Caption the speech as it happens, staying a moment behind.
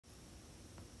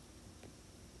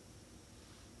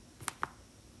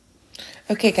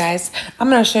Okay, guys, I'm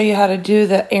going to show you how to do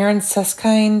the Aaron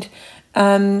Suskind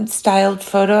styled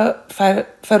photo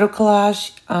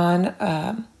collage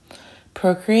on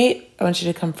Procreate. I want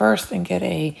you to come first and get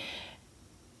a,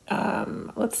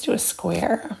 let's do a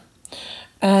square.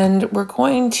 And we're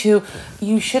going to,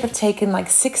 you should have taken like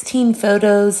 16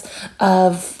 photos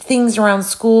of things around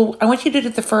school. I want you to do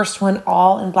the first one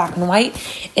all in black and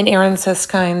white in Aaron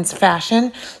Suskind's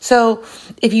fashion. So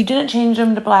if you didn't change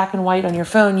them to black and white on your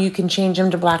phone, you can change them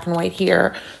to black and white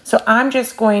here. So I'm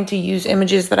just going to use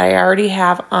images that I already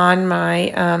have on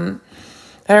my,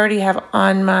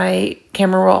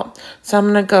 camera roll. So I'm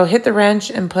going to go hit the wrench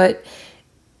and put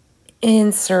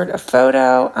insert a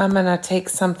photo. I'm going to take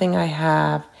something I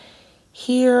have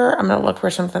here. I'm going to look for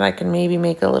something I can maybe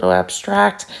make a little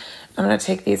abstract. I'm going to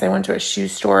take these. I went to a shoe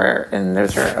store and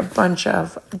those are a bunch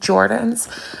of Jordans.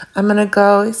 I'm going to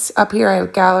go up here. I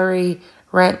have gallery,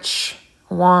 wrench,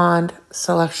 wand,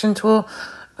 selection tool.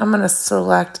 I'm going to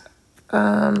select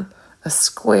a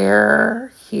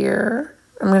square here.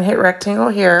 I'm going to hit rectangle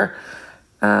here.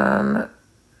 Yep.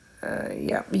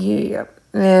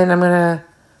 And I'm going to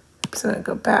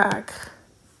go back.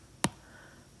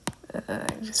 I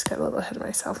just got a little ahead of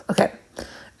myself. Okay.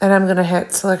 And I'm going to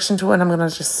hit selection tool and I'm going to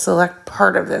just select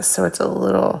part of this so it's a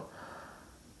little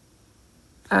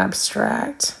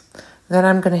abstract. Then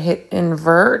I'm going to hit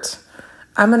invert.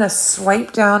 I'm going to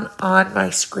swipe down on my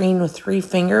screen with 3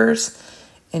 fingers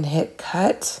and hit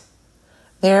cut.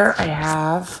 There I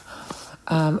have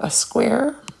a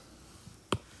square.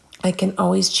 I can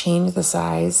always change the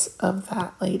size of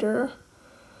that later.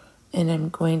 And I'm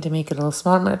going to make it a little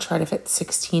smaller. I'm going to try to fit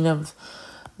 16 of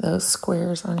those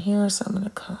squares on here. So I'm going to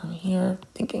come here,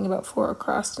 thinking about 4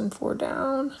 across and 4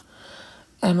 down.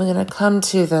 And I'm going to come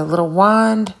to the little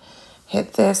wand,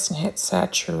 hit this and hit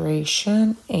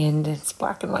saturation, and it's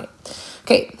black and white.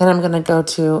 Okay, then I'm going to go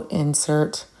to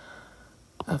insert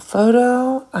a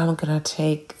photo. I'm going to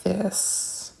take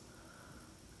this.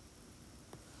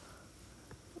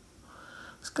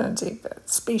 I'm just going to take that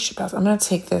spaceship house. I'm going to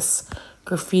take this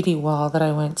graffiti wall that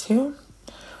I went to,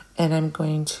 and I'm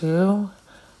going to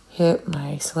hit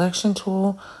my selection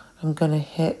tool. I'm going to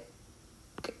hit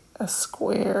a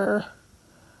square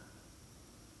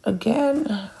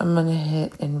again. I'm going to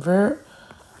hit invert,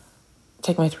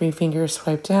 take my 3 fingers,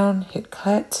 swipe down, hit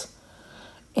cut,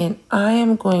 and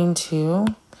I'm going to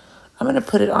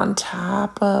put it on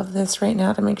top of this right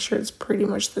now to make sure it's pretty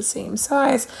much the same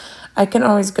size. I can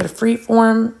always go to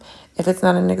freeform if it's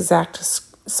not an exact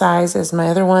size as my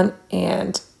other one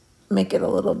and make it a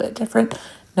little bit different.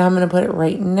 Now I'm going to put it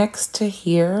right next to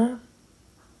here.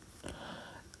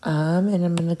 And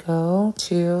I'm going to go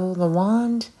to the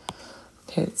wand,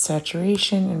 hit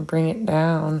saturation and bring it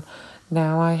down.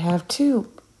 Now I have 2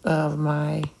 of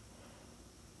my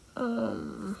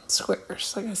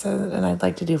squares, like I said, and I'd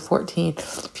like to do 14.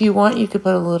 If you want, you could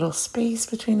put a little space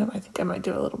between them. I think I might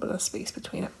do a little bit of space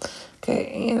between them.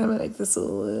 Okay, and I'm going to make this a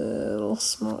little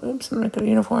small. Oops, I'm going to go to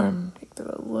uniform, make that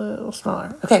a little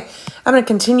smaller. Okay, I'm going to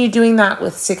continue doing that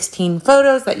with 16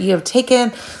 photos that you have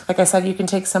taken. Like I said, you can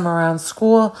take some around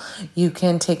school. You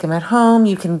can take them at home.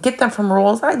 You can get them from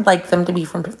rolls. I'd like them to be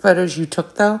from photos you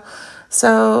took, though.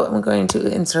 So I'm going to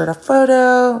insert a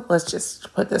photo. Let's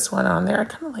just put this one on there. I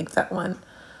kind of like that one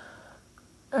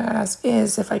as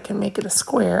is. If I can make it a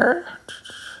square,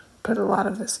 put a lot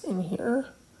of this in here.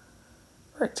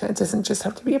 It doesn't just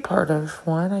have to be a part of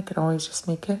one. I could always just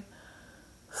make it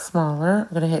smaller.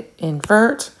 I'm going to hit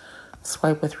invert,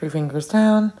 swipe with 3 fingers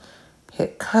down,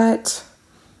 hit cut,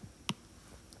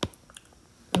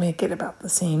 make it about the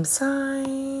same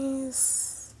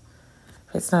size.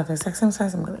 If it's not the exact same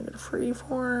size, I'm going to go to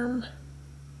freeform,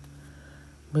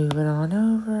 move it on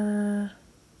over,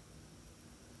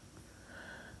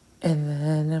 and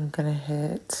then I'm going to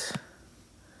hit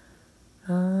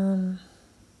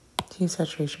hue,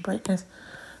 saturation, brightness,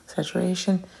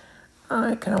 saturation.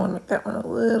 I kind of want to make that one a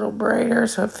little brighter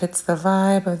so it fits the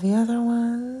vibe of the other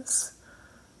ones.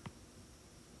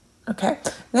 Okay,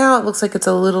 now it looks like it's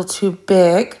a little too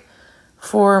big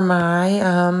for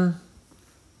my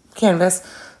canvas,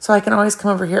 so I can always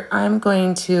come over here. I'm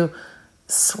going to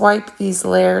swipe these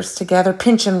layers together,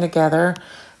 pinch them together,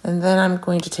 and then I'm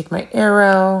going to take my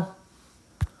arrow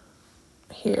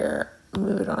here,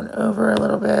 move it on over a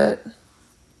little bit.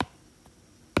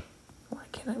 Why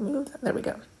can't I move that? There we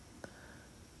go.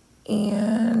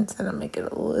 And then I'll make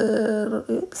it a little,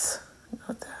 oops,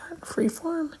 not that,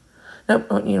 freeform. Nope,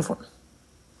 I want uniform.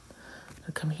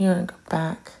 I'll come here and go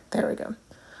back. There we go.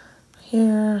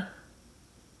 Here.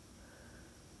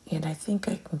 And I think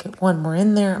I can get one more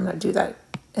in there. I'm going to do that.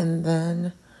 And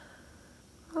then,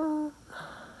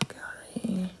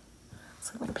 gallery,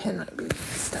 Looks like my pen might be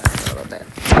stuck a little bit.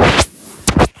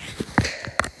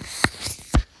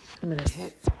 I'm gonna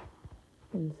hit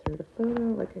insert a photo.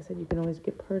 Like I said, you can always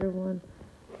get part of one.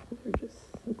 These are just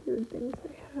some weird things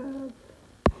I have.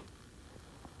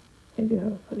 I do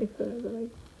have a funny photo that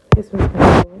this one's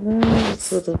kind of cool. No,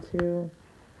 it's a little too.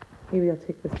 Maybe I'll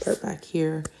take this part back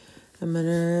here. I'm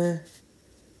gonna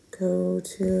go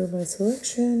to my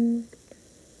selection.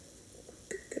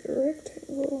 Get a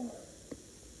rectangle.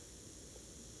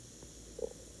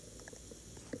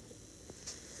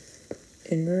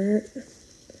 Invert.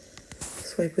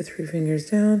 Swipe with 3 fingers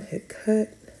down. Hit cut.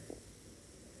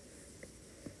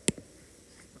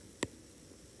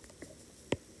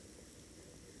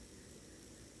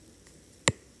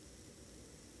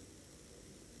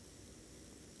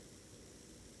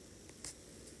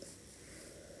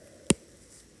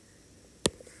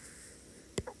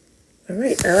 All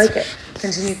right, I like it.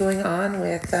 Continue going on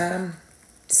with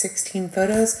 16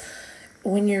 photos.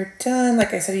 When you're done,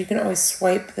 like I said, you can always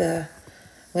swipe the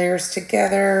layers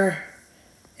together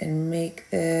and make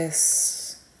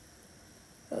this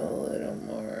a little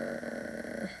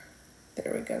more.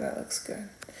 There we go, that looks good.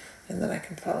 And then I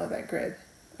can follow that grid.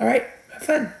 All right, have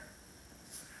fun.